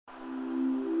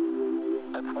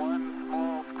That's one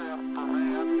small step for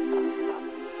man,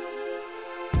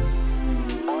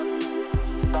 one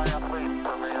giant leap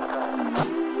for mankind.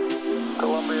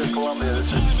 Columbia,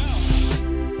 this is...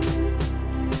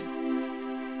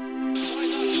 This is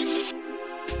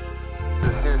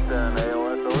Houston,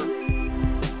 AOS, over.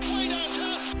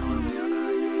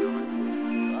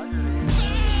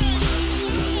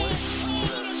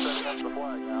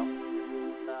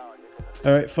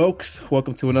 All right, folks,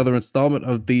 welcome to another installment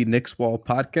of the Knicks Wall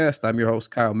Podcast. I'm your host,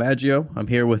 Kyle Maggio. I'm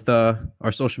here with our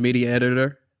social media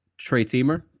editor, Trey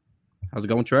Teamer. How's it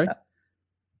going, Trey?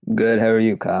 Good. How are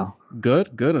you, Kyle?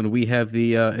 Good. And we have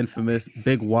the infamous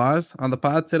Big Waz on the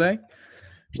pod today.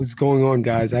 What's going on,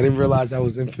 guys? I didn't realize I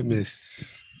was infamous.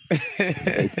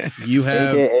 You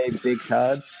have... AKA Big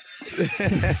Todd.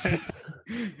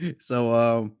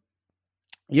 So,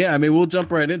 yeah, I mean, we'll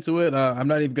jump right into it. I'm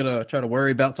not even going to try to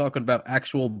worry about talking about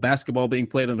actual basketball being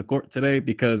played on the court today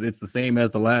because it's the same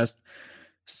as the last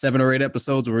 7 or 8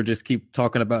 episodes where we just keep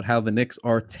talking about how the Knicks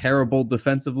are terrible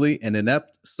defensively and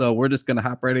inept. So we're just going to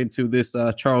hop right into this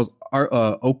Charles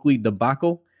Oakley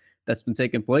debacle that's been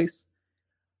taking place.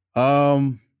 Yeah,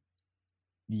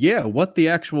 what the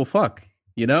actual fuck?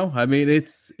 You know, I mean,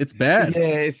 it's bad.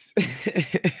 Yeah, it's...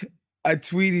 I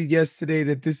tweeted yesterday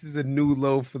that this is a new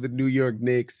low for the New York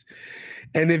Knicks.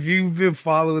 And if you've been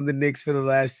following the Knicks for the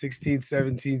last 16,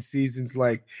 17 seasons,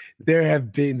 like, there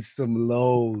have been some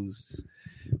lows.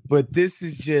 But this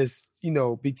is just, you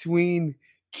know, between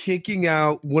kicking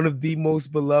out one of the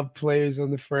most beloved players on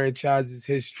the franchise's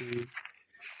history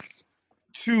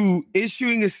to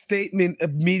issuing a statement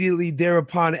immediately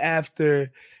thereupon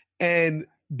after and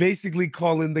basically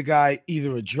calling the guy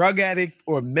either a drug addict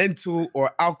or mental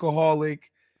or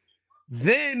alcoholic,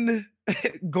 then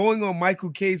going on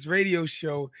Michael K's radio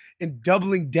show and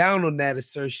doubling down on that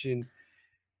assertion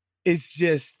is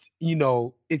just, you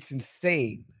know, it's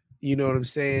insane. You know what I'm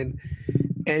saying?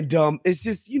 And it's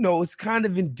just, you know, it's kind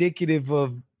of indicative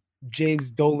of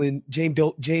James Dolan's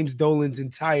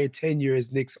entire tenure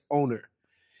as Knicks owner.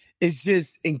 It's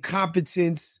just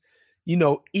incompetence, you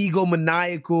know,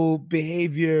 egomaniacal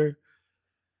behavior,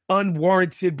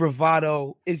 unwarranted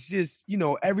bravado. It's just, you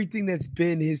know, everything that's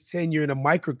been his tenure in a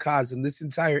microcosm, this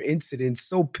entire incident,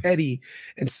 so petty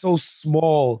and so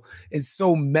small and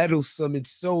so meddlesome and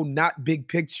so not big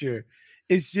picture.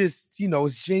 It's just, you know,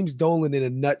 it's James Dolan in a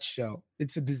nutshell.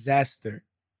 It's a disaster.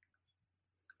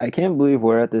 I can't believe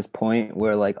we're at this point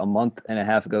where, like, a month and a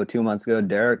half ago, 2 months ago,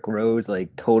 Derrick Rose,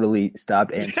 like, totally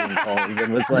stopped answering calls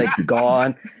and was, like,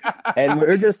 gone. And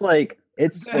we're just, like,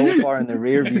 it's so far in the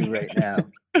rear view right now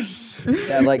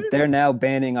that, like, they're now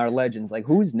banning our legends. Like,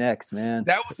 who's next, man?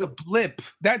 That was a blip.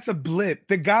 That's a blip.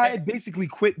 The guy basically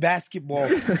quit basketball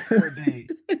for a day.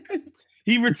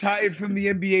 He retired from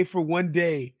the NBA for one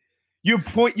day. Your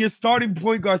starting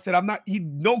point guard said,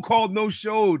 no called, no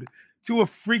showed to a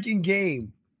freaking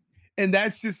game. And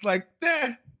that's just like,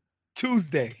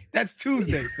 Tuesday. That's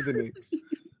Tuesday for the Knicks.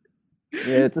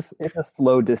 Yeah, it's a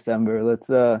slow December. Let's,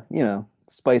 you know,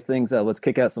 spice things up. Let's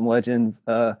kick out some legends.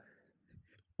 Well,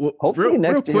 hopefully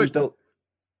next James Dolan.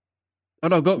 Oh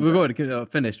no, go ahead.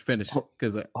 Finish.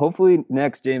 Because hopefully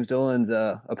next James Dolan's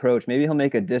approach, maybe he'll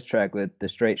make a diss track with the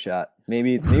Straight Shot.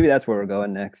 Maybe that's where we're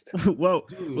going next. well,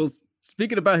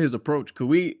 speaking about his approach, could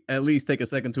we at least take a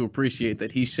second to appreciate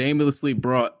that he shamelessly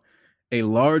brought a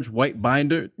large white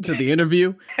binder to the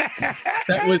interview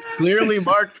that was clearly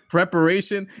marked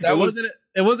preparation? It wasn't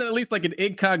at least like an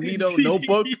incognito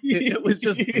notebook. It was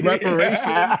just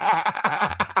preparation.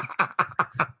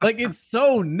 Like, it's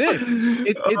so Knicks.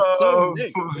 It's so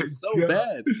Knicks. It's so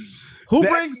bad.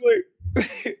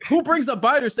 Who brings a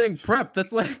binder saying prep?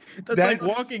 That's like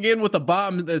walking in with a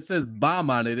bomb that says bomb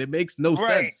on it. It makes no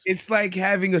sense. It's like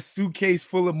having a suitcase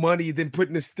full of money, then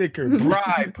putting a sticker,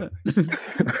 bribe.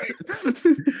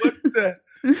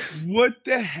 What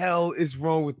the hell is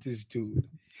wrong with this dude?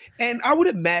 And I would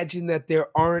imagine that there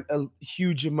aren't a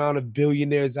huge amount of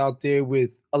billionaires out there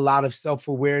with a lot of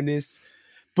self-awareness,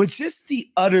 but just the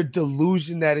utter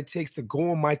delusion that it takes to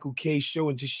go on Michael K's show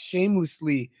and just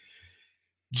shamelessly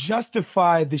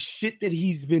justify the shit that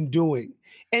he's been doing.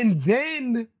 And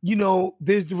then, you know,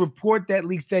 there's the report that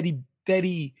leaks that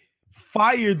he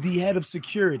fired the head of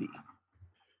security,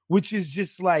 which is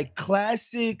just like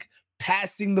classic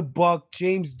passing the buck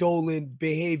James Dolan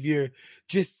behavior,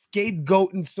 just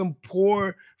scapegoating some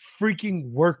poor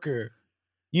freaking worker.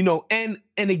 You know, and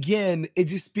again, it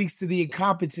just speaks to the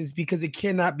incompetence because it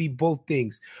cannot be both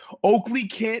things. Oakley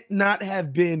can't not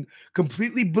have been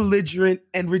completely belligerent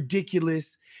and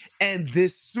ridiculous, and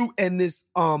this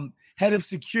head of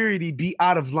security be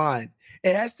out of line.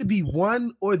 It has to be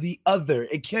one or the other.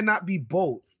 It cannot be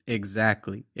both.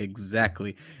 Exactly.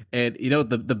 And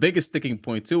the biggest sticking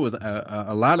point too was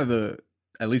a lot of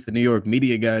at least the New York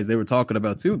media guys, they were talking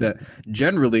about too that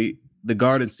generally the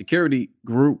guard and security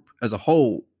group as a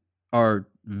whole are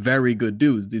very good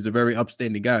dudes. These are very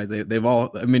upstanding guys. They've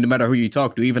all, I mean, no matter who you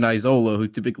talk to, even Isola, who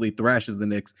typically thrashes the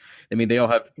Knicks, I mean, they all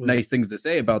have nice things to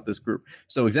say about this group.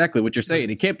 So exactly what you're saying,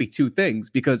 it can't be two things,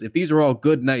 because if these are all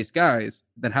good, nice guys,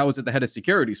 then how is it the head of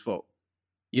security's fault?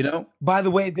 By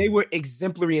the way, they were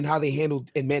exemplary in how they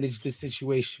handled and managed this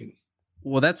situation.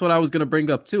 Well, that's what I was going to bring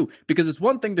up too, because it's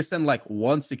one thing to send like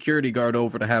one security guard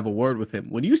over to have a word with him.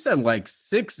 When you send like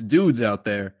 6 dudes out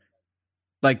there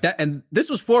like that, and this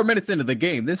was 4 minutes into the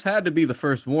game, this had to be the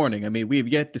first warning. I mean, we've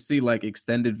yet to see like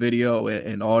extended video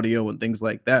and audio and things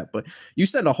like that, but you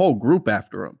send a whole group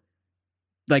after him.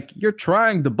 Like, you're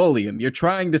trying to bully him. You're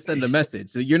trying to send a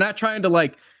message. You're not trying to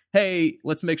like, hey,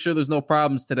 let's make sure there's no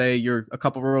problems today. You're a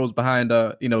couple of rows behind,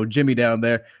 Jimmy down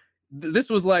there. This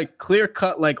was like clear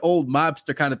cut, like old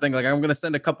mobster kind of thing. Like, I'm going to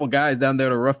send a couple guys down there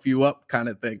to rough you up kind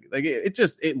of thing. Like,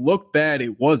 it looked bad.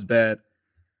 It was bad.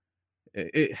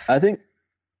 I think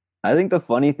the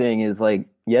funny thing is, like,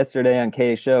 yesterday on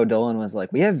Kay's show, Dolan was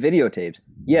like, we have videotapes.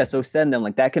 Yeah, so send them.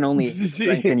 Like, that can only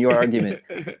strengthen your argument.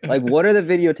 Like, what are the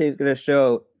videotapes going to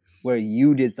show where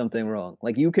you did something wrong?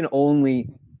 Like, you can only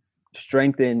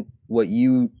strengthen what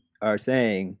you are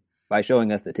saying by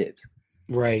showing us the tapes.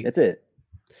 Right. That's it.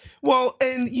 Well,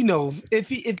 and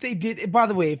if they did, by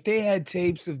the way, if they had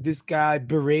tapes of this guy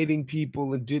berating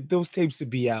people and those tapes would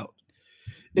be out.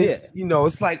 It's,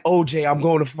 it's like OJ, I'm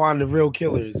going to find the real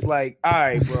killers. Like, all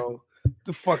right, bro,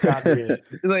 the fuck out of here.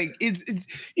 Like, it's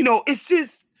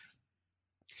just,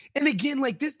 and again,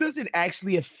 like, this doesn't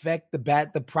actually affect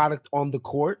the product on the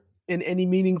court in any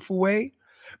meaningful way,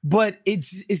 but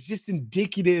it's just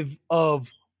indicative of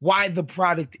why the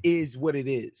product is what it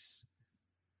is.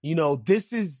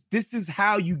 This is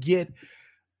how you get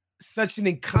such an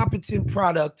incompetent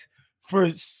product for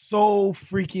so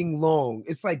freaking long.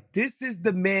 It's like, this is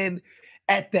the man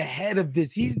at the head of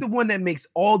this. He's the one that makes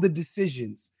all the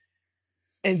decisions.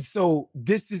 And so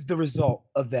this is the result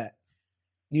of that,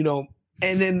 and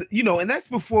then, and that's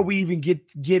before we even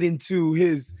get into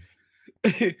his.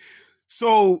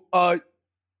 So,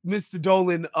 Mr.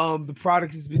 Dolan, the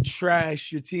product has been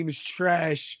trash. Your team is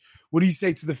trash. What do you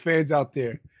say to the fans out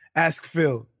there? Ask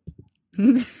Phil.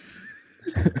 It's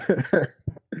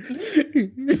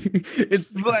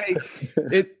like,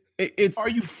 it's. Are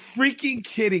you freaking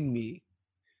kidding me?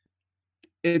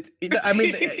 I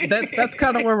mean, that's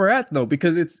kind of where we're at though,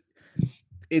 because it's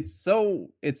so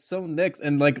Knicks,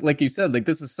 and like you said, like,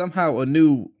 this is somehow a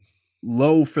new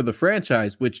low for the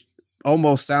franchise, which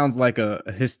almost sounds like a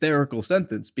hysterical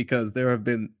sentence, because there have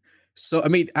been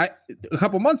a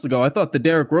couple months ago, I thought the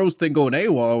Derrick Rose thing going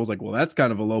AWOL, I was like, well, that's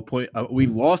kind of a low point. We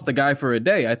lost the guy for a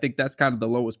day. I think that's kind of the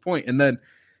lowest point. And then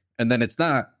it's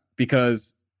not,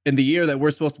 because in the year that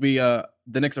we're supposed to be, the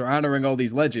Knicks are honoring all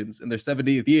these legends in their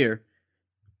 70th year,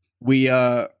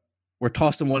 we're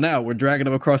tossing one out. We're dragging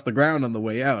them across the ground on the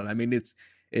way out. I mean, it's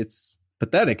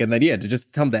pathetic. And then, to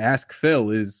just tell him to ask Phil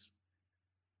is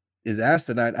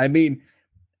asinine. I mean,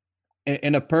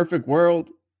 in a perfect world,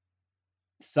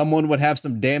 someone would have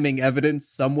some damning evidence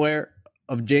somewhere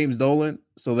of James Dolan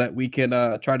so that we can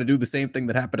try to do the same thing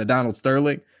that happened to Donald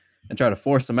Sterling and try to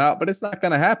force him out. But it's not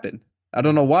going to happen. I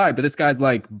don't know why, but this guy's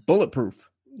like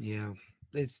bulletproof. Yeah,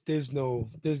 there's no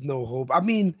hope. I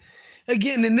mean,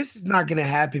 again, and this is not going to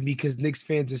happen because Knicks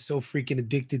fans are so freaking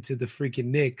addicted to the freaking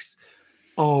Knicks.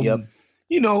 Yep.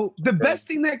 The best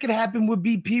thing that could happen would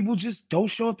be people just don't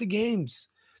show up to games.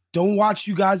 Don't watch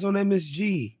you guys on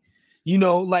MSG.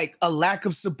 Like, a lack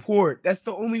of support. That's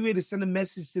the only way to send a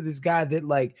message to this guy that,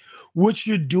 like, what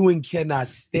you're doing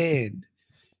cannot stand.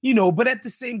 But at the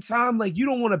same time, like, you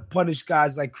don't want to punish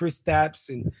guys like Chris Stapps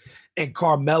and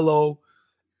Carmelo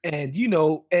and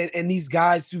these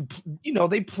guys who,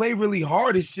 they play really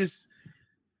hard. It's just,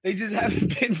 they just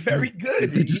haven't been very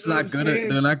good. They're just not good.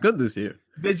 They're not good this year.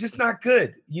 They're just not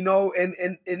good, and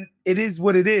it is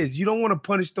what it is. You don't want to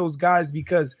punish those guys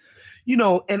because,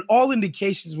 and all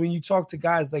indications when you talk to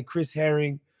guys like Chris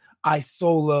Herring,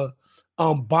 Isola,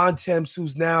 Bontemps,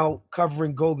 who's now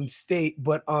covering Golden State,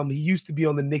 but he used to be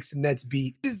on the Knicks and Nets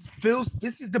beat.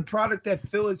 This is the product that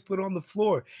Phil has put on the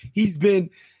floor. He's been,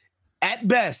 at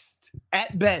best,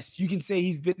 you can say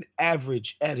he's been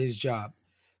average at his job.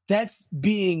 That's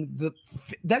the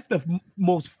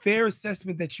most fair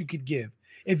assessment that you could give.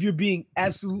 If you're being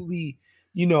absolutely,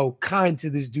 kind to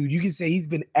this dude, you can say he's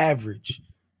been average.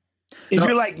 If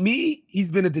you're like me, he's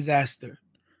been a disaster.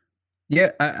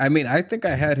 Yeah, I mean, I think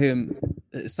I had him.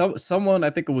 Someone,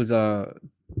 I think it was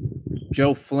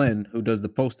Joe Flynn, who does the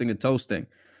posting and toasting,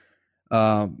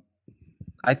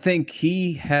 I think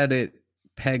he had it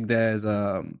pegged as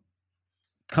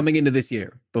coming into this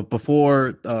year, but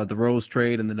before the Rose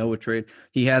trade and the Noah trade,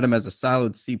 he had him as a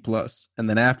solid C+. And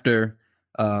then after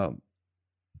the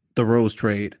Rose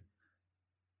trade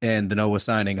and the Noah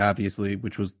signing, obviously,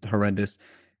 which was horrendous,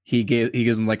 he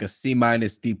gives him like a C-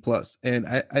 D+. And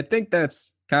I think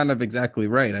that's kind of exactly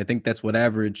right. I think that's what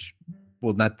average,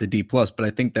 well, not the D+, but I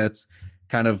think that's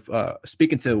kind of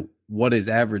speaking to what is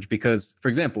average. Because, for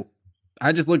example,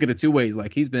 I just look at it two ways.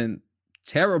 Like, he's been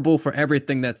terrible for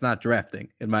everything that's not drafting,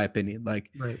 in my opinion.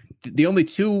 Like, Right.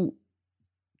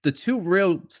 the two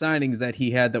real signings that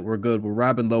he had that were good were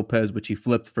Robin Lopez, which he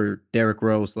flipped for Derrick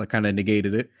Rose, so that kind of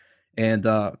negated it, and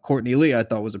Courtney Lee, I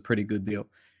thought was a pretty good deal.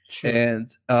 Sure. And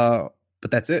but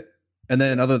that's it. And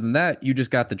then other than that, you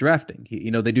just got the drafting.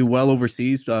 They do well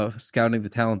overseas, scouting the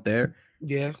talent there.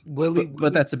 Yeah, Willie.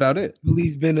 But that's about it.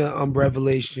 Willie's been a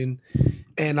revelation,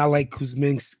 and I like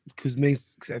Kuzminsk.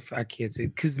 I can't say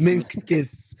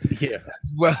Kuzminskis Yeah.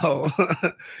 as well.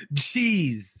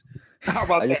 Jeez, how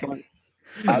about that?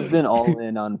 I've been all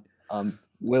in on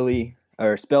Willie,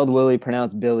 or spelled Willie,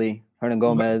 pronounced Billy, Hernan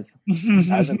Gomez.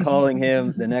 I've been calling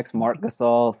him the next Marc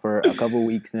Gasol for a couple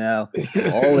weeks now.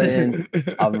 I'm all in.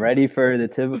 I'm ready for the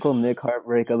typical Nick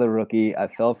heartbreak of the rookie. I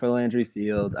fell for Landry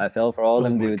Fields. I fell for all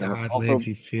them dudes. God, I'm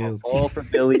Landry Fields. all for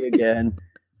Billy again.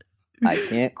 I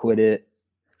can't quit it.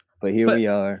 But here we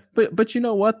are. But you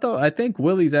know what though? I think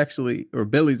Billy's actually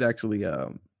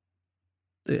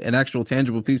an actual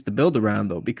tangible piece to build around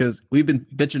though, because we've been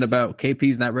bitching about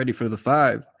KP's not ready for the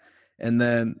 5, and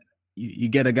then you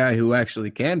get a guy who actually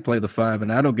can play the 5,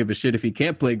 and I don't give a shit if he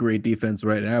can't play great defense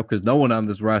right now because no one on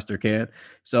this roster can.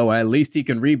 So at least he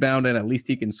can rebound and at least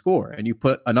he can score. And you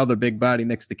put another big body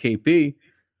next to KP,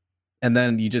 and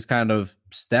then you just kind of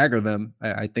stagger them.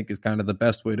 I think is kind of the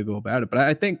best way to go about it. But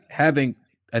I think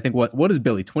what is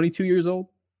Billy? 22 years old?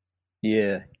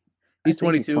 Yeah, he's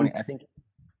 22. I think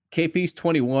KP's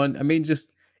 21. I mean,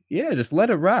 just let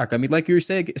it rock. I mean, like you were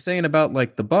saying about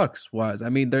like the Bucks was. I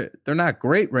mean, they're not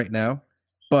great right now,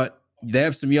 but they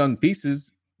have some young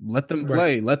pieces. Let them play.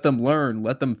 Right. Let them learn.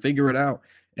 Let them figure it out.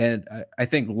 And I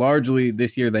think largely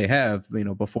this year they have,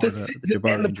 before the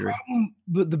Jabbar injury. Problem,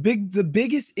 the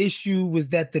biggest issue was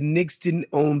that the Knicks didn't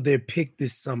own their pick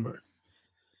this summer,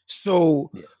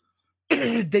 so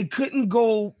they couldn't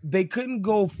go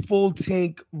full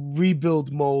tank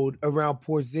rebuild mode around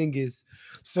Porzingis.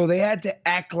 So they had to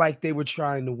act like they were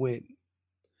trying to win.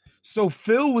 So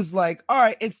Phil was like, all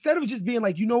right, instead of just being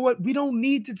like, you know what? We don't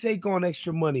need to take on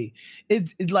extra money.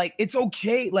 It's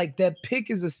okay. Like, that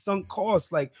pick is a sunk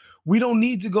cost. Like, we don't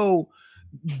need to go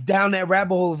down that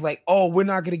rabbit hole of like, oh, we're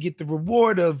not going to get the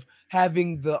reward of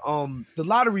having the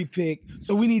lottery pick.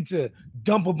 So we need to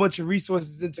dump a bunch of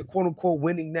resources into quote unquote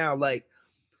winning now. Like,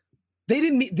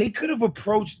 they could have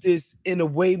approached this in a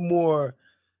way more,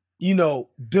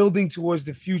 building towards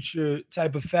the future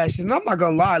type of fashion. And I'm not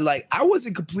going to lie, like, I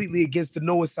wasn't completely against the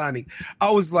Noah signing. I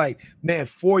was like, man,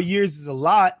 4 years is a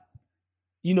lot,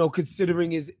 considering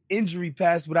his injury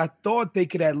past, but I thought they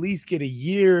could at least get a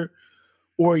year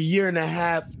or a year and a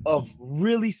half of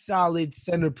really solid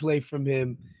center play from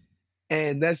him.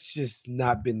 And that's just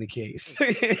not been the case.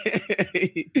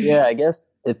 Yeah, I guess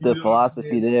if the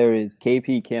philosophy there is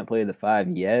KP can't play the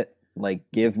 5 yet, like,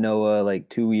 give Noah like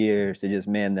 2 years to just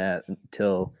man that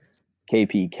until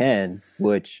KP can,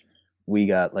 which we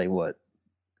got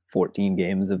 14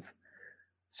 games of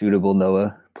suitable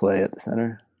Noah play at the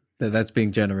center. That's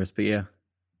being generous, but yeah.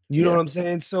 You know what I'm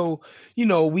saying? So,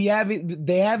 they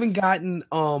haven't gotten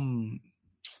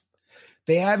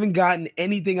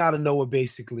anything out of Noah,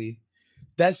 basically.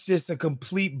 That's just a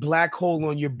complete black hole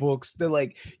on your books. They're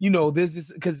like, there's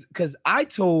this because I've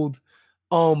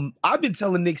been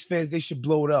telling Knicks fans they should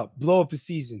blow up the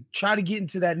season, try to get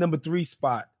into that number 3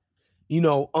 spot,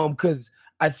 because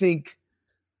I think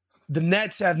the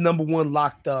Nets have number 1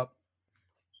 locked up,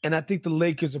 and I think the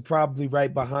Lakers are probably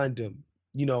right behind them.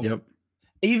 Yep.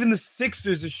 Even the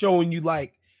Sixers are showing you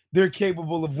like they're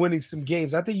capable of winning some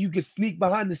games. I think you can sneak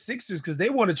behind the Sixers because they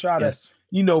want to try to,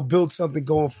 build something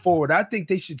going forward. I think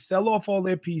they should sell off all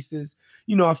their pieces.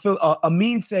 I feel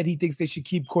Amin said he thinks they should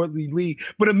keep Courtney Lee,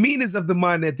 but Amin is of the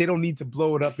mind that they don't need to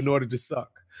blow it up in order to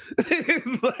suck.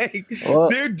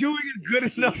 They're doing a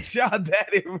good enough job at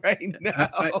it right now.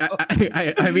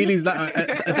 I mean, he's not.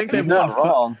 I think they've not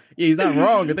wrong. Yeah, he's not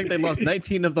wrong. I think they lost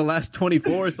 19 of the last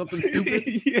 24 or something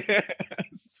stupid. Yeah.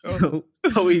 So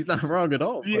he's not wrong at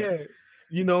all. Yeah.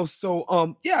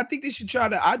 I think they should try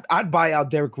to. I'd buy out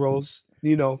Derrick Rose.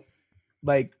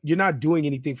 Like, you're not doing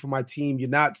anything for my team. You're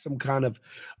not some kind of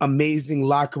amazing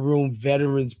locker room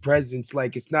veterans presence.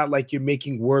 Like, it's not like you're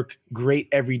making work great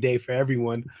every day for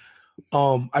everyone.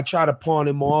 I try to pawn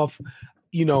him off.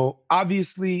 You know,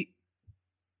 obviously,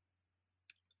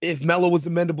 if Melo was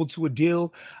amendable to a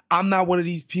deal, I'm not one of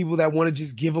these people that want to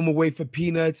just give him away for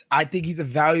peanuts. I think he's a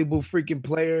valuable freaking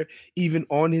player, even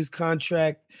on his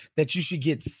contract, that you should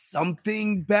get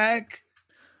something back.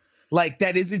 Like,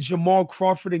 that isn't Jamal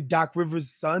Crawford and Doc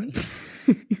Rivers' son.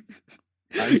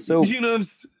 I'm so You know what I'm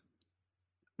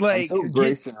like, I'm so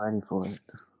bracing ready for it.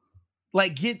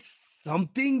 Like, get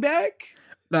something back.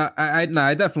 No,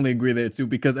 I definitely agree there too,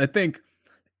 because I think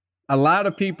a lot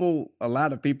of people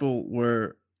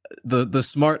were the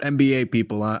smart NBA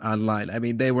people online. I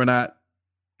mean, they were not.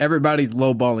 Everybody's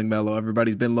lowballing Melo.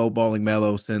 Everybody's been lowballing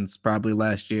Melo since probably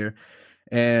last year,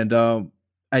 and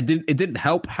it didn't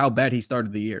help how bad he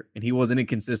started the year, and he wasn't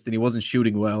inconsistent. He wasn't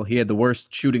shooting well. He had the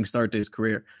worst shooting start to his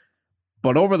career.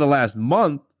 But over the last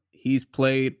month, he's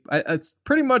played. It's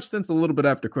pretty much since a little bit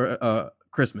after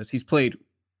Christmas. He's played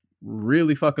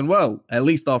really fucking well, at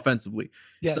least offensively.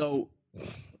 Yes. So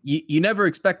you never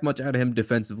expect much out of him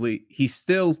defensively. He's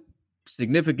still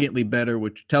significantly better,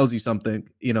 which tells you something,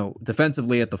 you know,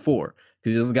 defensively at the 4,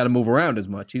 because he doesn't got to move around as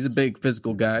much. He's a big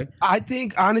physical guy. I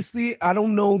think, honestly, I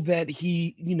don't know that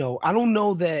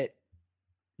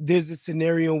there's a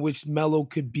scenario in which Melo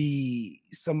could be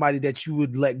somebody that you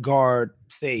would let guard,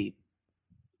 say,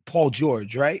 Paul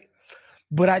George, right?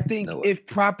 But I think if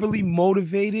properly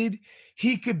motivated,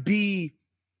 he could be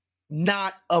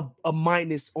not a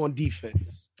minus on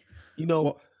defense. You know,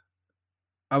 well,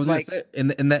 I was gonna say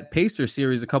in that Pacers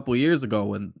series a couple of years ago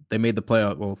when they made the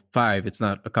playoff. Well, 5. It's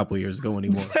not a couple of years ago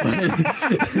anymore.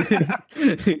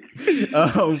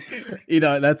 You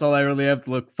know, that's all I really have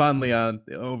to look fondly on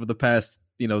over the past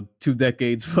 2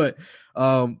 decades. But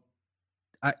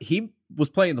he was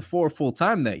playing the 4 full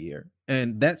time that year,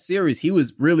 and that series he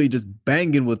was really just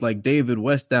banging with like David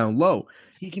West down low.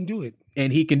 He can do it,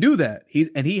 and he can do that.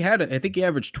 I think he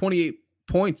averaged 28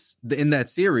 points in that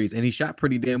series, and he shot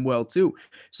pretty damn well too.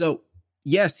 So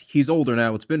yes, he's older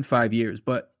now. It's been 5 years,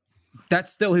 but that's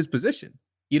still his position.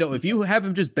 You know, if you have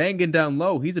him just banging down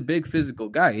low, he's a big physical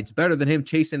guy. It's better than him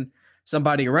chasing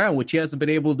somebody around, which he hasn't been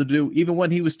able to do even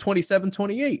when he was 27,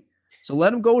 28. So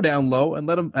let him go down low and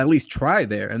let him at least try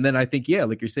there. And then I think, yeah,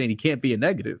 like you're saying, he can't be a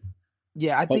negative.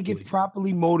 Yeah, I think if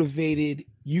properly motivated,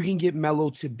 you can get Melo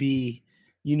to be,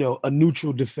 a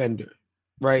neutral defender,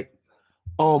 right?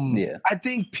 I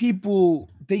think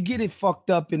people, they get it fucked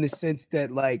up in the sense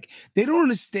that, like, they don't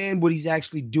understand what he's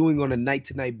actually doing on a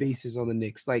night-to-night basis on the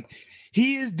Knicks. Like,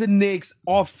 he is the Knicks'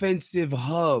 offensive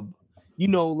hub.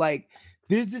 Like,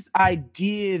 there's this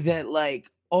idea that, like,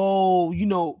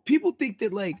 people think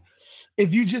that, like,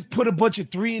 if you just put a bunch of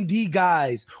 3-and-D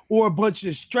guys or a bunch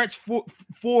of stretch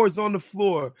fours on the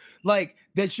floor, like,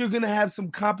 that you're going to have some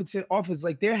competent offense.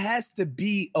 Like, there has to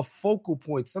be a focal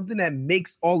point, something that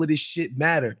makes all of this shit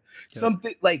matter. Yeah.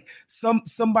 Something like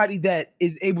somebody that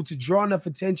is able to draw enough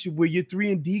attention where your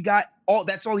 3-and-D guy,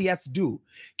 that's all he has to do,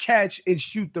 catch and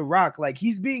shoot the rock. Like,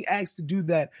 he's being asked to do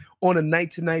that on a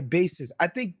night-to-night basis. I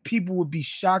think people would be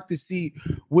shocked to see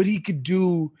what he could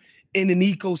do in an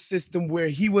ecosystem where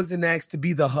he wasn't asked to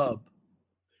be the hub,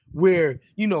 where,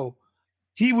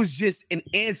 he was just an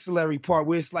ancillary part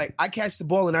where it's like, I catch the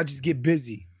ball and I just get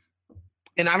busy.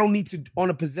 And I don't need to, on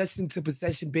a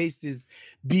possession-to-possession basis,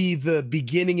 be the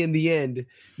beginning and the end,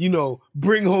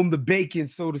 bring home the bacon,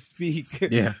 so to speak,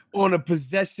 on a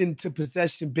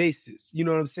possession-to-possession basis. You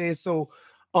know what I'm saying? So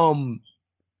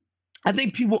I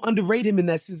think people underrate him in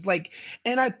that sense. Like,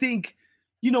 and I think,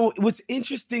 what's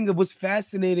interesting and what's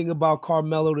fascinating about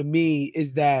Carmelo to me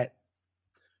is that,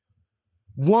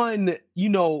 one,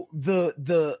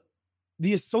 the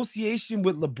association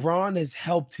with LeBron has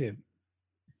helped him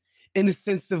in the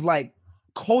sense of, like,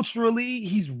 culturally,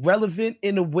 he's relevant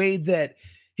in a way that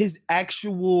his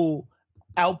actual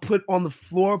output on the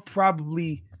floor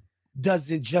probably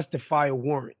doesn't justify a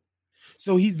warrant.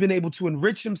 So he's been able to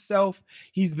enrich himself.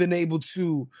 He's been able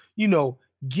to,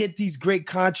 get these great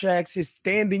contracts. His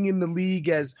standing in the league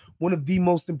as one of the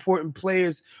most important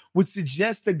players would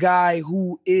suggest a guy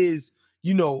who is,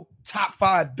 top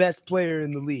 5 best player in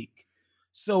the league.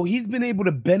 So he's been able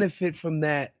to benefit from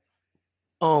that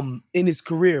in his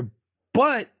career.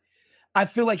 But I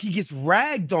feel like he gets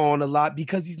ragged on a lot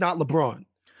because he's not LeBron.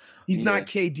 He's not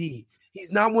KD.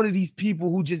 He's not one of these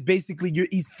people who just basically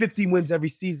he's 50 wins every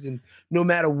season, no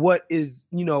matter what is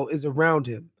around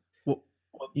him. Well,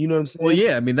 you know what I'm saying? Well,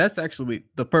 yeah. I mean, that's actually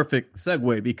the perfect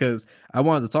segue, because I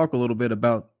wanted to talk a little bit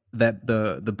about that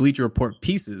the Bleacher Report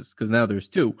pieces, because now there's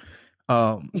 2.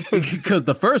 Because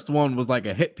the first one was like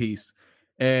a hit piece,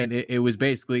 and it was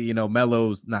basically, you know,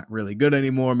 Melo's not really good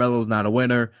anymore. Melo's not a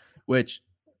winner, which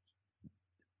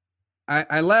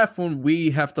I laugh when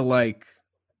we have to like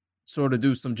sort of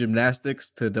do some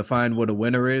gymnastics to define what a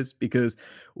winner is, because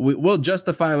we'll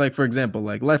justify, like, for example,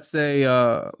 like let's say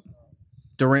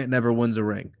Durant never wins a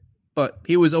ring, but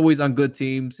he was always on good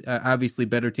teams, obviously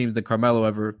better teams than Carmelo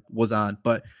ever was on,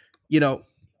 but you know,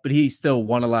 but he still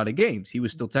won a lot of games. He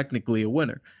was still technically a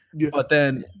winner. Yeah. But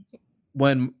then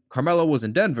when Carmelo was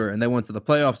in Denver and they went to the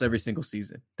playoffs every single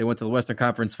season, they went to the Western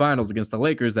Conference Finals against the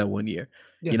Lakers that one year.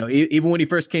 Yeah. You know, even when he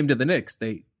first came to the Knicks,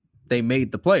 they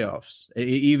made the playoffs.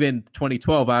 Even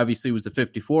 2012 obviously was the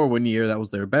 54 one year. That was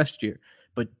their best year,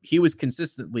 but he was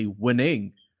consistently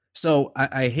winning. So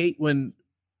I hate when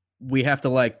we have to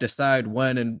like decide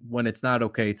when and when it's not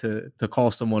okay to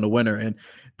call someone a winner. And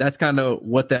that's kind of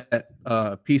what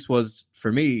that piece was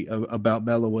for me about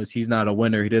Melo, was he's not a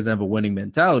winner. He doesn't have a winning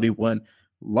mentality, when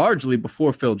largely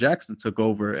before Phil Jackson took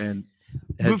over and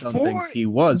has done things, he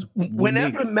was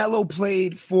whenever winning. Melo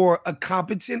played for a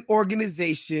competent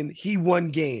organization, he won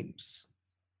games.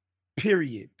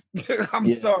 Period. I'm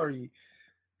sorry.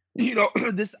 You know,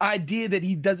 this idea that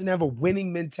he doesn't have a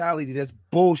winning mentality, that's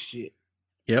bullshit.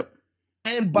 Yep.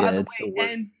 And by the way,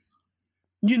 and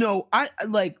you know, I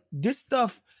like this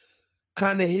stuff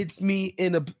kind of hits me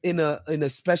in a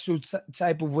special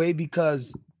type of way,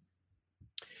 because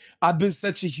I've been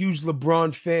such a huge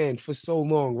LeBron fan for so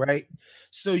long, right?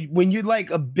 So when you're like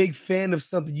a big fan of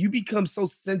something, you become so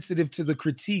sensitive to the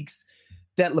critiques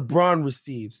that LeBron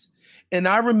receives. And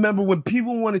I remember when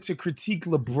people wanted to critique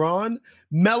LeBron,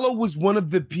 Melo was one of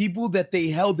the people that they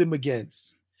held him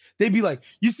against. They'd be like,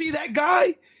 you see that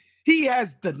guy? He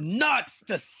has the nuts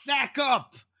to sack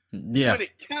up when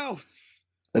it counts.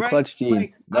 The clutch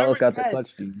gene. Melo's got the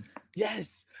clutch gene.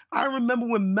 Yes. I remember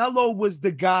when Melo was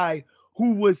the guy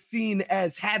who was seen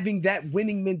as having that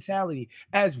winning mentality,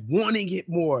 as wanting it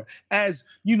more, as,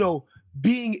 you know,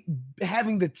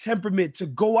 having the temperament to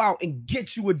go out and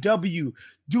get you a W,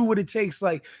 do what it takes.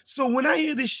 Like, so when I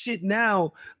hear this shit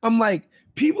now, I'm like,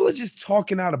 people are just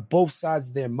talking out of both sides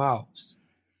of their mouths.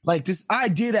 Like, this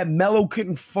idea that Melo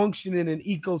couldn't function in an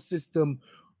ecosystem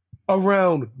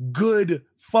around good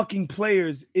fucking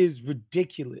players is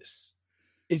ridiculous.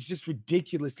 It's just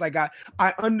ridiculous. Like, I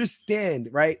understand,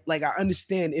 right? Like, I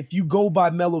understand if you go by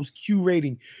Melo's Q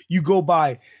rating, you go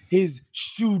by his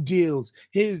shoe deals,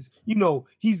 his, you know,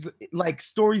 he's like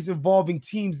stories involving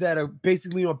teams that are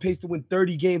basically on pace to win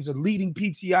 30 games or leading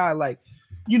PTI. Like,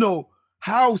 you know,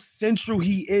 how central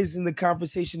he is in the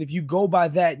conversation. If you go by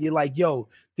that, you're like, yo,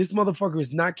 this motherfucker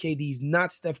is not KD, he's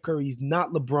not Steph Curry, he's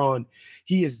not LeBron,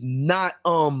 he is not,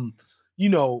 you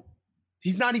know,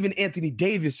 he's not even Anthony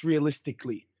Davis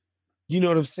realistically. You know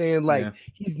what I'm saying? Like,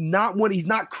 he's not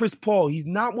Chris Paul. He's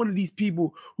not one of these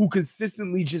people who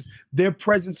consistently just their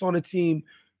presence on a team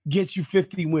gets you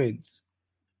 50 wins.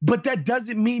 But that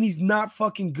doesn't mean he's not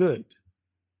fucking good.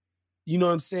 You know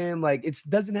what I'm saying? Like, it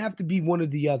doesn't have to be one or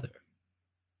the other.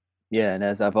 Yeah, and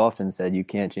as I've often said, you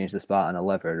can't change the spot on a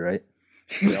leopard, right?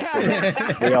 We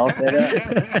all say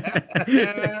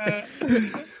that.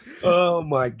 Oh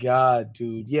my God,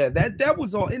 dude. Yeah, that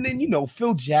was all. And then, you know,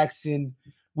 Phil Jackson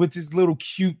with his little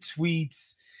cute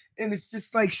tweets. And it's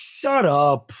just like, shut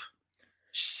up.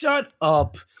 Shut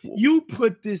up. You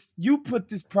put this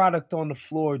product on the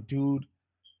floor, dude.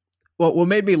 Well, what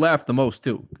made me laugh the most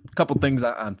too, a couple things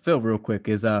on Phil real quick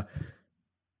is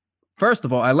first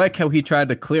of all, I like how he tried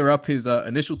to clear up his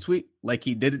initial tweet, like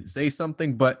he didn't say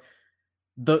something, but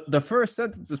the first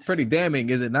sentence is pretty damning,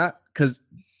 is it not? Because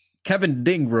Kevin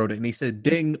Ding wrote it, and he said,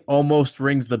 "Ding almost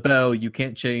rings the bell. You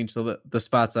can't change the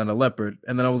spots on a leopard."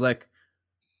 And then I was like,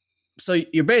 so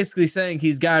you're basically saying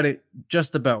he's got it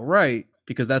just about right,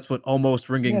 because that's what almost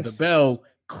ringing the bell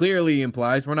clearly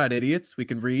implies. We're not idiots. We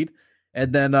can read.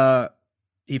 And then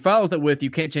he follows that with,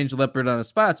 you can't change the leopard on the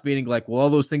spots, meaning like, well, all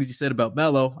those things you said about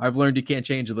Melo, I've learned you can't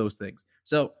change those things.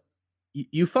 So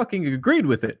you fucking agreed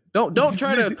with it. Don't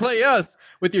try to play us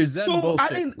with your Zen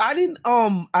bullshit. I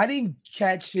didn't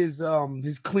catch his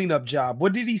cleanup job.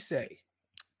 What did he say?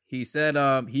 He said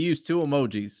he used 2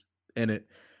 emojis in it,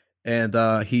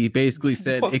 and he basically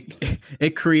said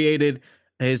it created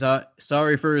his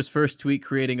sorry for his first tweet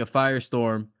creating a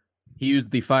firestorm. He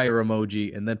used the fire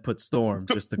emoji and then put storm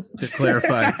just to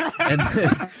clarify.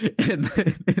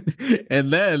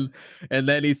 and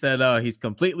then he said he's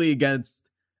completely against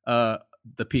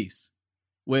the piece,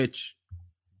 which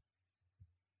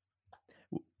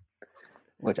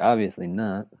obviously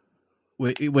not.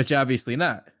 Which obviously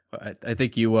not. I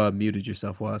think you muted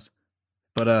yourself, Was.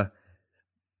 But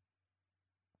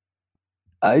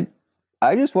I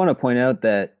I just want to point out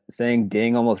that saying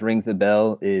ding almost rings the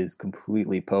bell is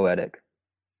completely poetic.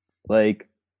 Like,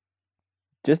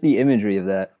 just the imagery of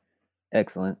that.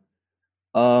 Excellent.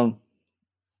 And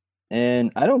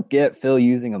I don't get Phil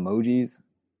using emojis.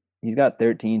 He's got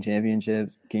 13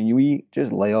 championships. Can we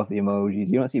just lay off the emojis?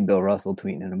 You don't see Bill Russell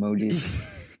tweeting in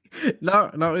emojis. No,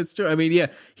 it's true. I mean, yeah,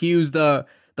 he used the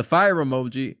fire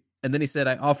emoji, and then he said,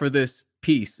 "I offer this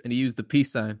peace," and he used the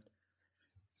peace sign,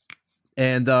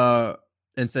 and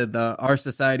said, "Our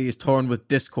society is torn with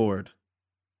discord.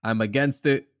 I'm against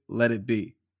it. Let it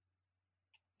be."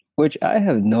 Which I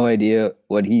have no idea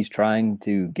what he's trying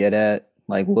to get at.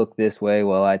 Like, look this way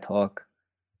while I talk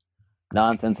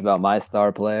nonsense about my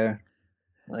star player.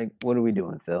 Like, what are we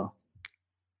doing, Phil?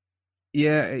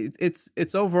 Yeah,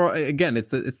 it's overall, again, it's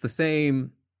the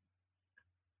same.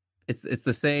 It's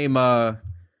the same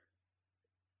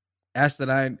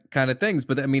asinine kind of things,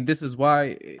 but I mean, this is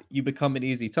why you become an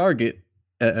easy target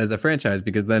as a franchise,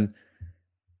 because then,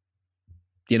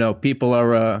 you know, people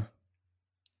are.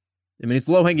 I mean, it's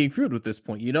low hanging fruit at this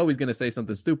point. You know, he's going to say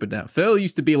something stupid now. Phil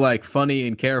used to be like funny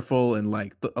and careful and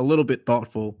like a little bit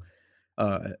thoughtful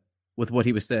with what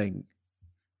he was saying.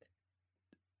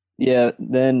 Yeah,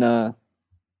 then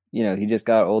you know, he just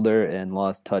got older and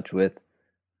lost touch with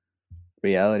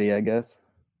reality, I guess.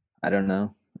 I don't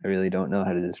know. I really don't know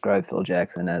how to describe Phil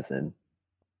Jackson as an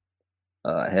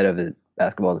head of his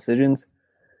basketball decisions.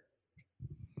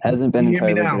 Hasn't been You hear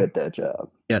me entirely now? good at that job.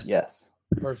 Yes. Yes.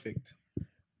 Perfect.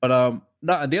 But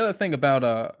no, the other thing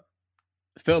about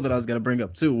Phil that I was gonna bring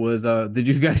up too was did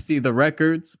you guys see the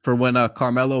records for when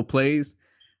Carmelo plays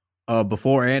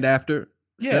before and after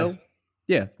Yeah. Phil?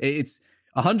 Yeah, it's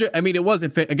 100. I mean, it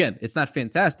wasn't again, it's not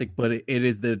fantastic, but it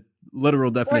is the literal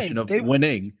definition Right, of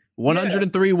winning.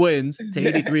 103 wins to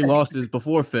 83 losses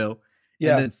before Phil,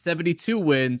 Yeah. and then 72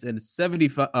 wins and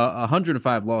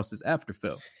 105 losses after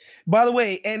Phil. By the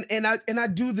way, and I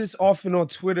do this often on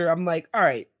Twitter. I'm like, all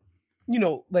right, you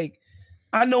know, like,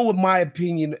 I know what my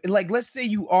opinion. Like, let's say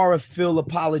you are a Phil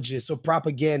apologist or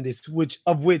propagandist, which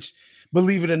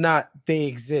believe it or not, they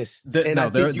exist. And I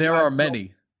think there are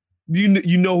many. You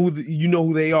know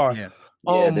who they are. Yeah.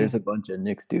 Yeah, there's a bunch of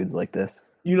Knicks dudes like this.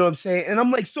 You know what I'm saying? And I'm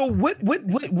like, so what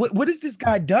has this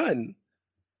guy done?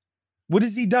 What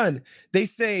has he done? They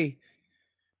say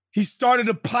he started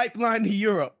a pipeline to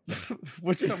Europe,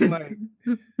 which I'm like,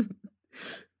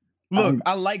 look,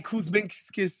 I like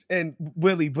Kuzminskis and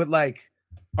Willie, but like,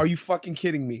 are you fucking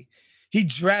kidding me? He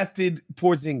drafted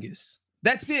Porzingis.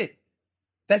 That's it.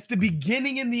 That's the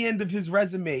beginning and the end of his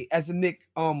resume as a Knick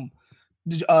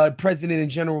president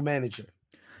and general manager.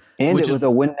 And it was a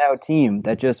win now team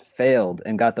that just failed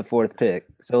and got the 4th pick.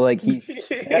 So like, he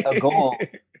set a goal,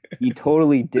 he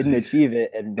totally didn't achieve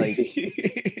it, and like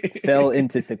fell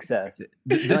into success.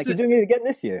 And, like, he's doing it again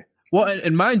this year. Well,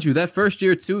 and mind you, that first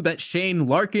year too, that Shane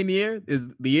Larkin year is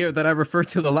the year that I refer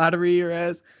to the lottery year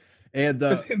as. And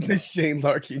the Shane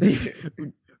Larkin year.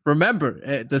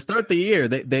 Remember, to start the year,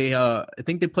 they I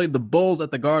think they played the Bulls at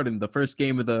the Garden the first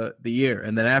game of the year,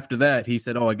 and then after that, he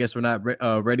said, "Oh, I guess we're not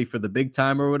ready for the big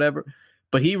time or whatever."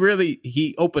 But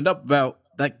he opened up about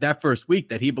that first week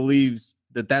that he believes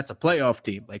that that's a playoff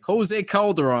team. Like Jose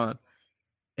Calderon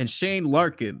and Shane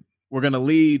Larkin were going to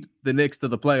lead the Knicks to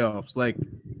the playoffs. Like,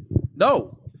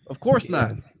 no, of course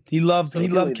not. He loved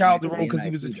Calderon same because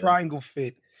he was a night, triangle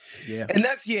fit. Yeah, And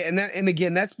and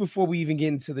again, that's before we even get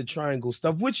into the triangle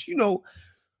stuff, which, you know,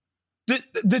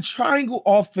 the triangle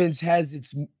offense has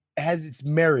its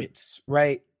merits,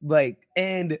 right? Like,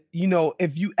 and you know,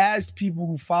 if you ask people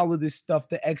who follow this stuff,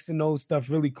 the X and O stuff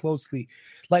really closely,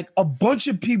 like a bunch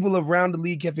of people around the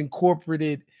league have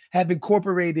incorporated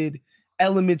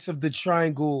elements of the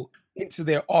triangle into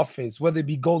their offense, whether it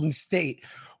be Golden State,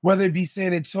 whether it be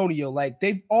San Antonio. Like,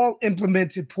 they've all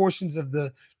implemented portions of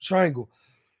the triangle.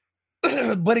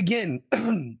 But again,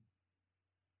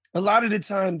 a lot of the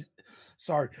times,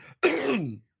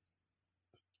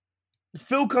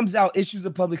 Phil comes out, issues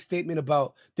a public statement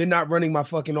about they're not running my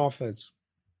fucking offense.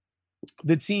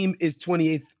 The team is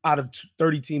 28th out of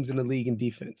 30 teams in the league in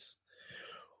defense.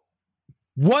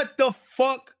 What the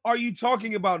fuck are you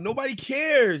talking about? Nobody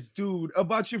cares, dude,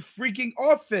 about your freaking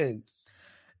offense.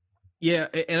 yeah,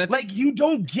 and I think, Like, you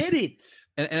don't get it.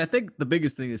 And I think the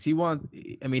biggest thing is he'd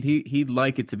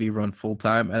like it to be run full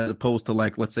time as opposed to,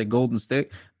 like, let's say Golden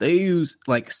State. They use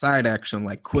like side action,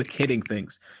 like quick hitting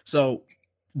things. So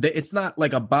it's not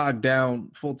like a bogged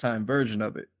down full time version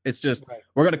of it. It's just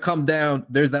we're going to come down.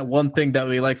 There's that one thing that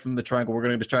we like from the triangle. We're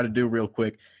going to just try to do real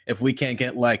quick if we can't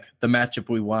get like the matchup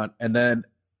we want, and then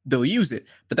they'll use it.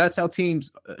 But that's how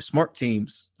teams, smart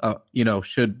teams,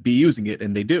 should be using it,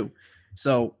 and they do.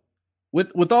 So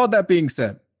with all that being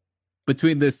said,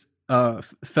 between this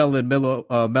felon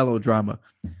melodrama,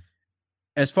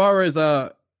 as far as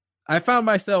I found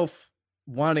myself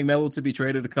wanting Melo to be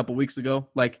traded a couple weeks ago.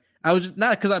 Like I was just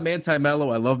not because I'm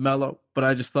anti-Melo. I love Melo, but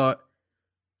I just thought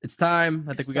it's time.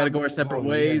 I think we got to go our separate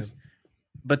ways. Yeah.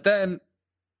 But then,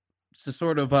 to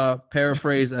sort of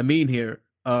paraphrase Amin here,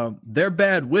 they're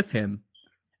bad with him,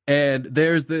 and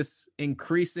there's this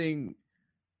increasing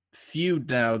feud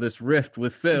now, this rift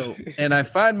with Phil, and I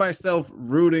find myself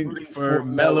rooting for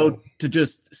Melo to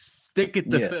just stick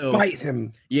it to Phil. Fight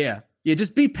him. Yeah,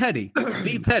 just be petty.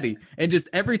 Be petty. And just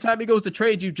every time he goes to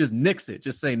trade you, just nix it.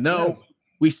 Just say, no,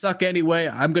 we suck anyway.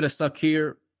 I'm going to suck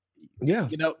here. Yeah.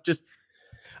 Just.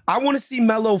 I want to see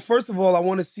Melo. First of all, I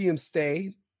want to see him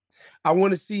stay. I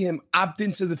want to see him opt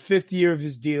into the 5th year of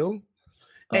his deal.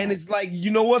 And it's like, you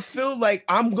know what, Phil? Like,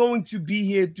 I'm going to be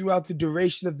here throughout the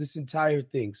duration of this entire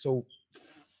thing. So,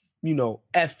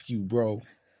 F you, bro.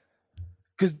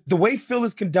 Because the way Phil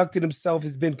has conducted himself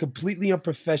has been completely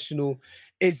unprofessional.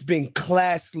 It's been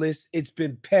classless. It's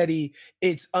been petty.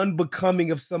 It's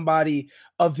unbecoming of somebody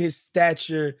of his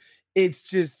stature. It's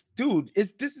just, dude,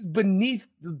 this is beneath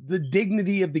the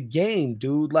dignity of the game,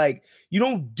 dude. Like, you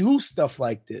don't do stuff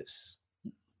like this.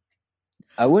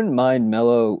 I wouldn't mind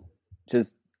Melo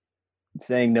just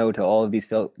saying no to all of these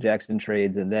Phil Jackson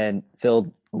trades, and then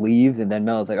Phil leaves, and then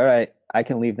Melo's like, all right, I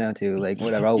can leave now too. Like,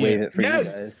 whatever, I'll waive it for you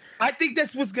guys. I think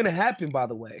that's what's going to happen, by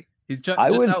the way. He's just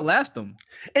outlast him.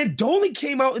 And Dolan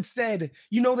came out and said,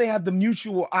 they have the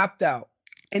mutual opt-out.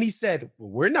 And he said, well,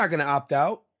 we're not going to opt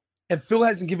out. And Phil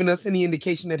hasn't given us any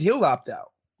indication that he'll opt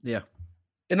out. Yeah.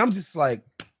 And I'm just like,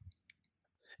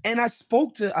 and I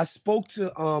spoke to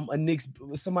a Knicks,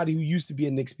 somebody who used to be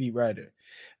a Knicks beat writer,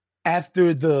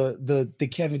 after the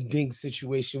Kevin Ding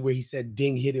situation where he said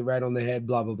Ding hit it right on the head,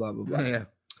 blah, blah, blah, blah, blah. Yeah.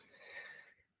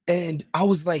 And I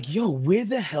was like, yo, where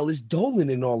the hell is Dolan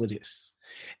in all of this?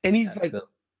 And he's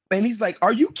like,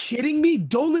 are you kidding me?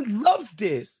 Dolan loves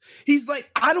this. He's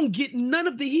like, I don't get none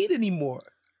of the heat anymore.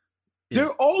 Yeah.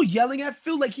 They're all yelling at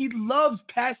Phil like he loves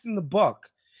passing the buck.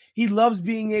 He loves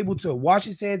being able to wash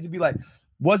his hands and be like,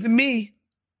 wasn't me.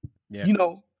 Yeah.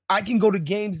 I can go to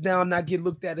games now and not get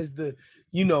looked at as the,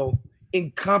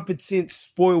 incompetent,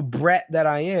 spoiled brat that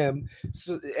I am.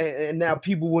 So, and now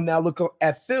people will now look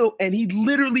at Phil, and he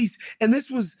literally, and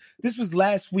this was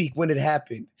last week when it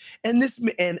happened. And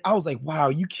I was like, wow,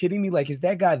 are you kidding me? Like, is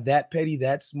that guy that petty,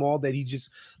 that small, that he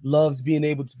just loves being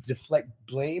able to deflect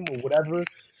blame or whatever?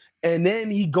 And then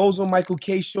he goes on Michael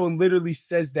K's show and literally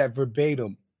says that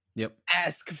verbatim. Yep.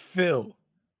 Ask Phil.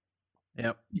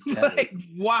 Yep. Like,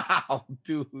 wow,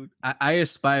 dude. I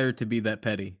aspire to be that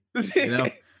petty.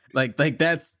 Like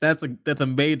that's a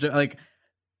major, like,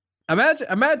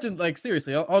 imagine like,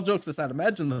 seriously, all jokes aside,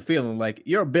 imagine the feeling like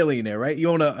you're a billionaire, right?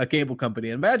 You own a cable company.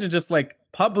 Imagine just like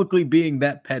publicly being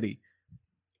that petty.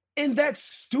 And that's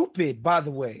stupid, by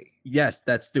the way. Yes,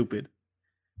 that's stupid.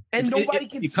 And nobody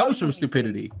can. It comes from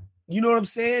stupidity. You know what I'm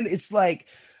saying? It's like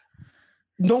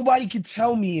nobody can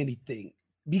tell me anything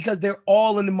because they're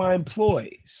all under my employ.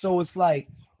 So it's like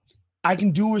I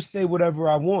can do or say whatever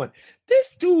I want.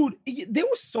 This dude, there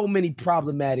were so many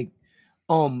problematic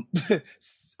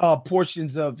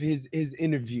portions of his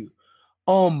interview.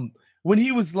 When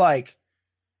he was like,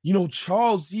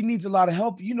 Charles, he needs a lot of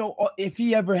help. If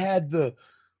he ever had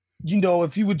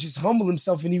if he would just humble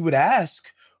himself and he would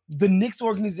ask, the Knicks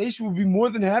organization would be more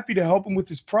than happy to help him with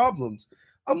his problems.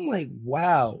 I'm like,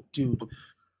 wow, dude.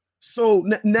 So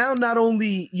now not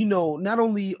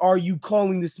only are you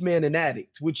calling this man an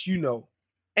addict, which and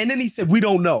then he said, we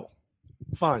don't know.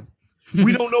 Fine.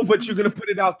 We don't know, but you're going to put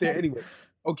it out there anyway.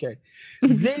 Okay.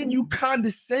 Then you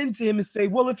condescend to him and say,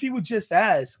 well, if he would just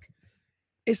ask.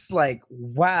 It's like,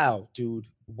 wow, dude.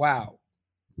 Wow.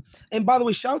 And by the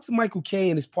way, shout out to Michael K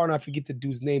and his partner. I forget the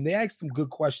dude's name. They asked some good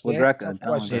questions.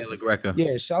 LaGreca.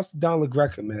 Yeah, shout out to Don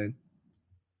LaGreca, man.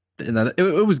 And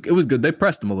it was good. They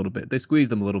pressed him a little bit. They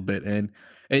squeezed him a little bit. And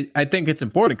I think it's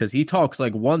important because he talks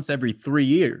like once every 3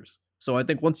 years. So I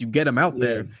think once you get him out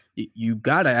there, you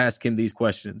got to ask him these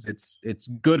questions. It's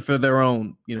good for their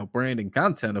own, branding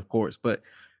content, of course, but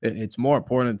it's more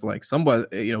important to like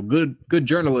somebody, good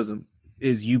journalism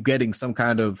is you getting some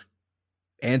kind of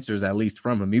answers at least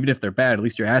from him. Even if they're bad, at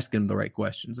least you're asking him the right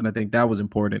questions. And I think that was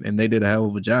important, and they did a hell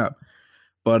of a job.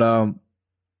 But I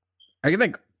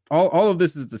think all of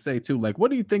this is to say too, like, what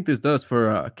do you think this does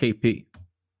for KP?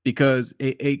 Because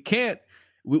it can't,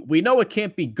 we know it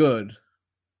can't be good,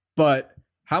 but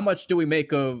how much do we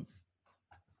make of,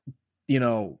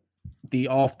 the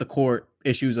off the court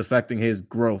issues affecting his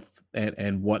growth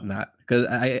and whatnot. Because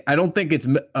I don't think it's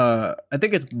I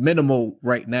think it's minimal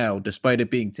right now, despite it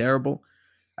being terrible.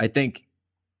 I think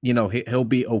he'll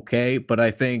be okay, but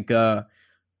I think I'd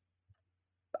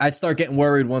start getting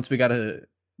worried once we got to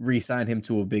re-sign him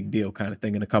to a big deal kind of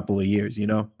thing in a couple of years.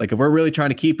 Like if we're really trying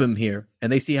to keep him here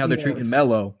and they see how they're treating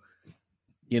Melo,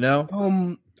 I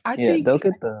Yeah, think they'll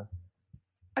get the.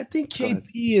 I think Go ahead.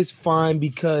 KP is fine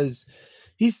because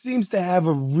he seems to have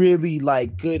a really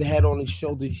like good head on his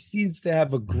shoulders. He seems to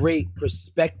have a great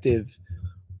perspective.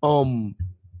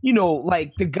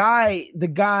 Like the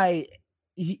guy,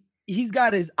 he's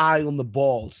got his eye on the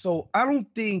ball. So I don't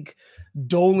think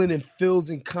Dolan and Phil's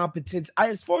incompetence.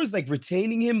 As far as like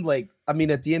retaining him, like I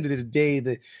mean, at the end of the day,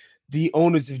 the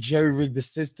owners have jerry rigged the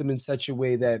system in such a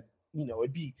way that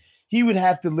he would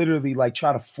have to literally like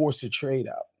try to force a trade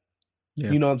out.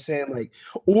 Yeah. You know what I'm saying? Like,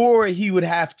 or he would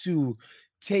have to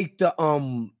take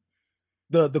the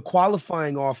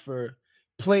qualifying offer,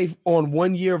 play on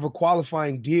 1 year of a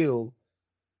qualifying deal,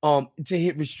 to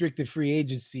hit restricted free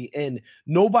agency. And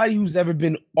nobody who's ever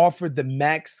been offered the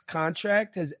max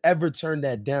contract has ever turned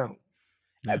that down.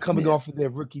 Coming off of their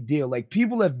rookie deal. Like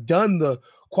people have done the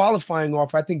qualifying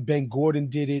offer. I think Ben Gordon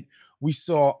did it. We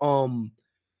saw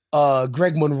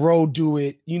Greg Monroe do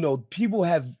it. People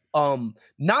have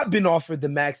not been offered the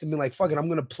max and been like, fuck it, I'm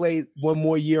gonna play 1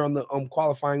 more year on the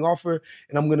qualifying offer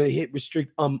and I'm gonna hit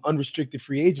unrestricted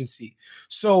free agency.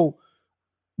 So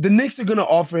the Knicks are gonna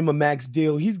offer him a max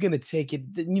deal. He's gonna take it.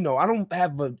 I don't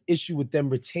have an issue with them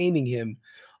retaining him.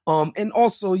 And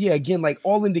also, yeah, again, like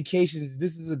all indications,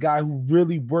 this is a guy who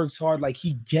really works hard. Like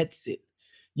he gets it.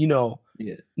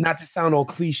 Not to sound all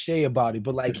cliche about it,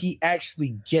 but like he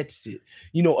actually gets it.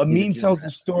 Amin tells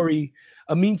the story.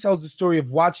 Amin tells the story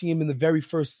of watching him in the very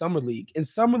first summer league. And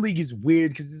summer league is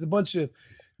weird because there's a bunch of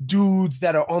dudes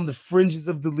that are on the fringes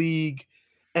of the league.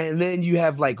 And then you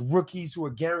have like rookies who are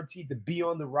guaranteed to be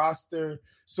on the roster.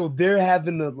 So they're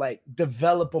having to like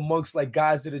develop amongst like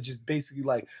guys that are just basically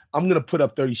like, I'm going to put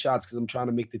up 30 shots because I'm trying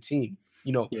to make the team.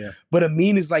 But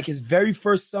Amin is like his very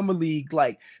first summer league.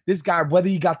 Like this guy, whether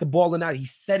he got the ball or not,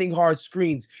 he's setting hard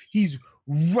screens. He's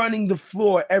running the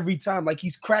floor every time. Like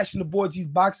he's crashing the boards. He's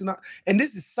boxing out. And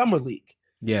this is summer league.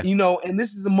 Yeah. And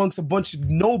this is amongst a bunch of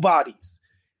nobodies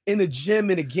in a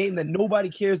gym, in a game that nobody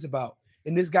cares about.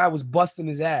 And this guy was busting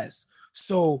his ass.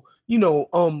 So,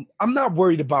 I'm not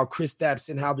worried about Kristaps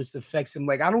and how this affects him.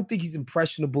 Like, I don't think he's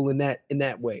impressionable in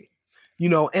that way.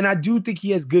 And I do think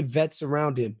he has good vets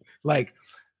around him. Like,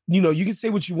 you can say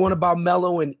what you want about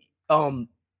Melo, and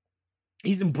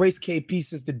he's embraced KP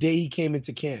since the day he came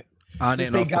into camp.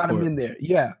 Since they got him in there.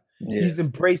 Yeah. He's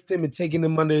embraced him and taken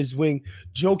him under his wing.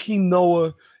 Joakim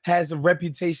Noah has a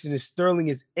reputation as sterling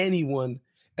as anyone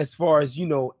as far as a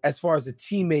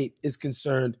teammate is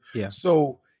concerned. Yeah.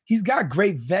 So he's got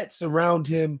great vets around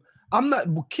him.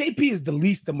 KP is the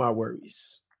least of my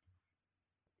worries.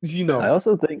 I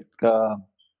also think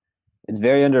it's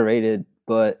very underrated,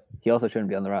 but he also shouldn't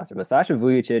be on the roster. But Sasha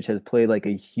Vujacic has played like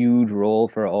a huge role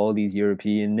for all these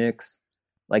European Knicks.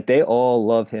 Like they all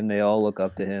love him. They all look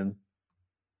up to him.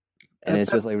 And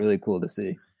it's just like really cool to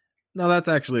see. No, that's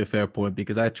actually a fair point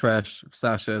because I trash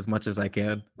Sasha as much as I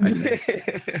can.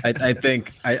 I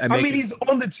think he's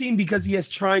on the team because he has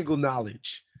triangle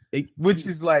knowledge, which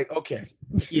is like, okay.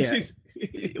 Yeah.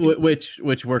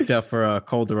 which worked out for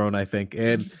Calderon, I think.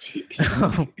 And,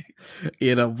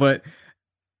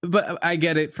 but I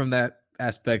get it from that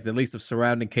aspect, at least of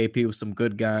surrounding KP with some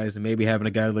good guys and maybe having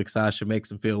a guy like Sasha makes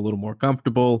him feel a little more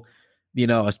comfortable,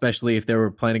 especially if they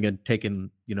were planning on taking,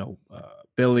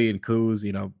 Billy and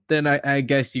Kuz, then I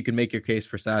guess you can make your case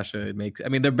for Sasha.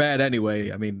 They're bad anyway.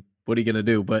 What are you going to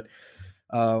do? But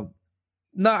no,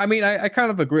 I kind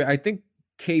of agree. I think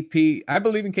KP, I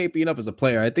believe in KP enough as a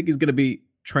player. I think he's going to be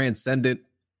transcendent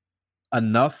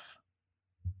enough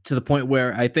to the point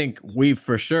where I think we've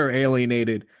for sure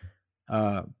alienated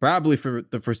probably for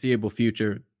the foreseeable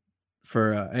future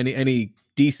for any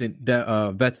decent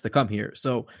vets to come here.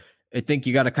 So I think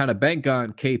you got to kind of bank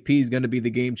on KP is going to be the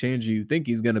game changer you think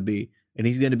he's going to be, and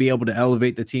he's going to be able to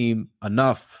elevate the team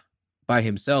enough by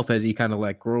himself as he kind of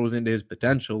like grows into his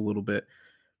potential a little bit,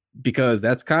 because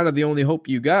that's kind of the only hope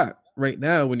you got right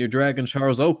now when you're dragging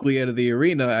Charles Oakley out of the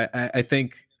arena. I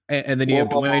think, and then you have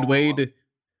Dwayne Wade.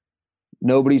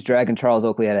 Nobody's dragging Charles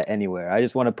Oakley out of anywhere. I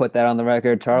just want to put that on the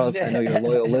record. Charles, I know you're a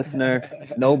loyal listener.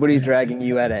 Nobody's dragging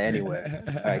you out of anywhere.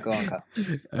 All right, go on, Kyle.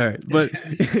 All right, but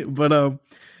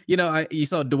you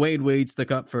saw Dwayne Wade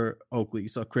stick up for Oakley. You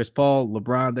saw Chris Paul,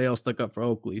 LeBron, they all stuck up for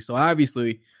Oakley. So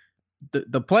obviously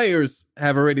the players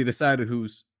have already decided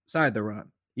whose side they're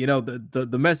on.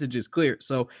 The message is clear.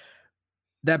 So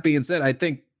that being said, I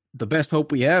think the best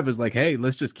hope we have is like, hey,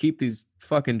 let's just keep these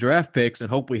fucking draft picks and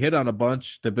hope we hit on a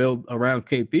bunch to build around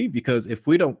KP, because if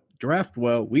we don't draft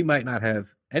well, we might not have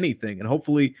anything. And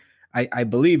hopefully, I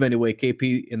believe anyway,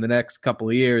 KP in the next couple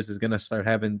of years is going to start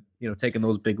having, taking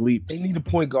those big leaps. They need a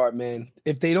point guard, man.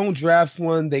 If they don't draft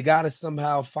one, they got to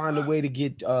somehow find a way to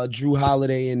get Drew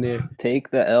Holiday in there.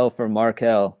 Take the L for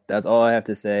Markel. That's all I have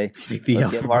to say. Take the L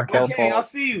Let's get for Markel Okay, I'll Fultz.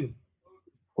 see you.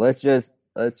 Let's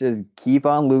just keep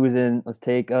on losing. Let's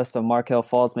take us some Markel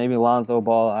Fultz, maybe Lonzo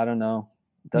Ball. I don't know.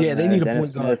 Yeah, they need a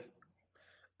Dennis point guard. Smith.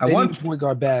 I They want need a point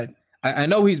guard bad. I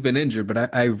know he's been injured,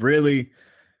 but I really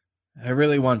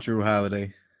want Drew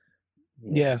Holiday.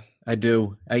 Yeah. I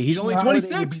do. He's Drew only Holiday would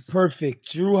be 26.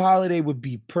 perfect. Drew Holiday would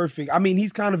be perfect. I mean,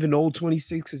 he's kind of an old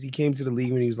 26 because he came to the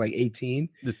league when he was like 18.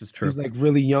 This is He true. was like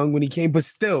really young when he came, but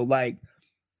still, like,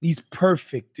 he's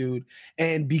perfect, dude.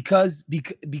 And because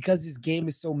his game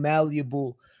is so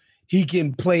malleable, he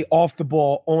can play off the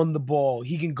ball, on the ball.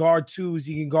 He can guard twos.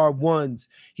 He can guard ones.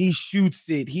 He shoots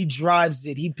it. He drives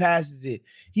it. He passes it.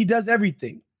 He does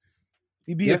everything.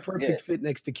 He'd be a perfect fit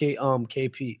next to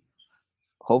KP.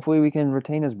 Hopefully, we can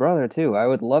retain his brother too. I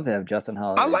would love to have Justin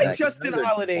Holiday. I like back. Justin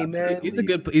Holiday, man. He's a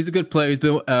good player. He's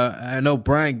been. I know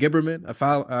Brian Gibberman. I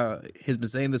follow. Has been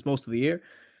saying this most of the year.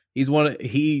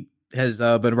 He has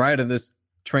been riding this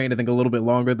train, I think, a little bit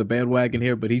longer, the bandwagon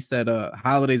here. But he said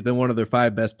Holiday's been one of their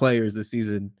 5 best players this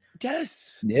season.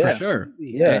 Yes, for sure.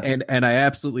 Yeah, and I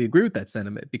absolutely agree with that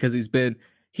sentiment, because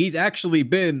he's actually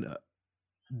been.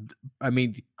 I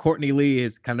mean, Courtney Lee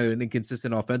is kind of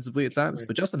inconsistent offensively at times,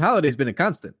 but Justin Holiday's been a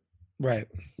constant, right?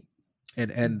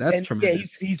 And that's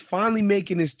tremendous. Yeah, he's finally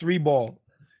making his 3-ball,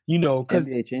 because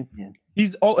NBA champion.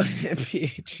 He's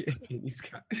NBA champion.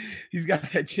 He's got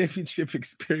that championship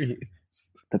experience.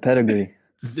 The pedigree.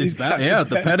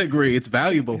 The pedigree. It's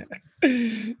valuable.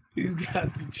 He's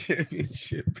got the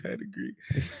championship pedigree.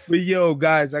 But yo,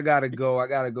 guys, I gotta go. I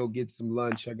gotta go get some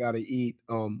lunch. I gotta eat.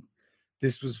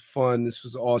 This was fun. This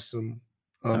was awesome.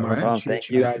 I appreciate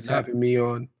you guys having me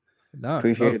on.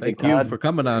 Appreciate it. Thank you for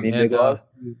coming on. And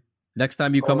next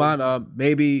time you come on,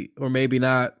 maybe or maybe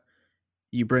not,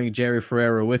 you bring Jerry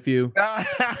Ferrera with you.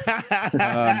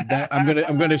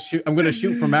 I'm gonna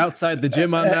shoot from outside the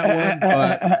gym on that one.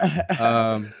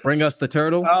 But bring us the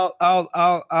turtle.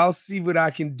 I'll see what I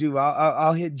can do.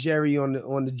 I'll hit Jerry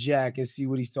on the jack and see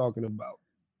what he's talking about.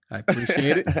 I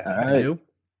appreciate it. I do.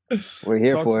 We're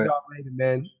here Talk for to it. y'all later,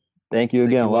 man. Thank you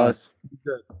again, Waz.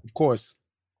 Of course.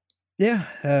 Yeah,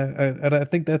 and I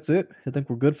think that's it. I think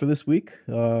we're good for this week.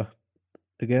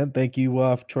 Again, thank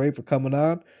you, Trey, for coming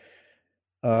on.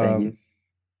 Thank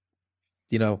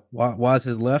you. Waz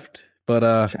has left,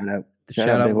 but shout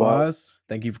out Waz.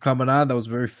 Thank you for coming on. That was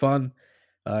very fun,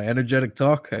 energetic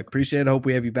talk. I appreciate it. I hope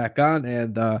we have you back on,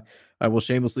 and I will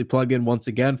shamelessly plug in once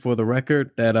again for the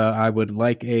record that I would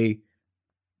like a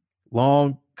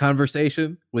long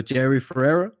conversation with Jerry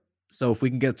Ferrera. So if we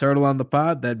can get Turtle on the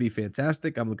pod, that'd be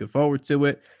fantastic. I'm looking forward to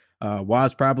it.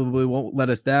 Waz probably won't let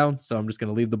us down, so I'm just going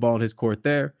to leave the ball in his court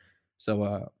there.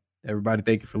 So everybody,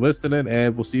 thank you for listening,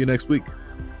 and we'll see you next week.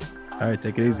 All right,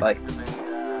 take it easy. Bye.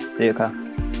 See you, Kyle.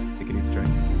 Take it easy, Trey.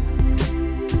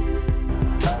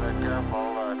 Rather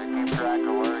careful to keep track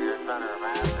of where your center of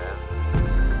mass is.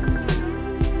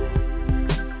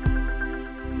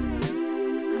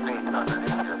 Feet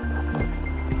underneath you.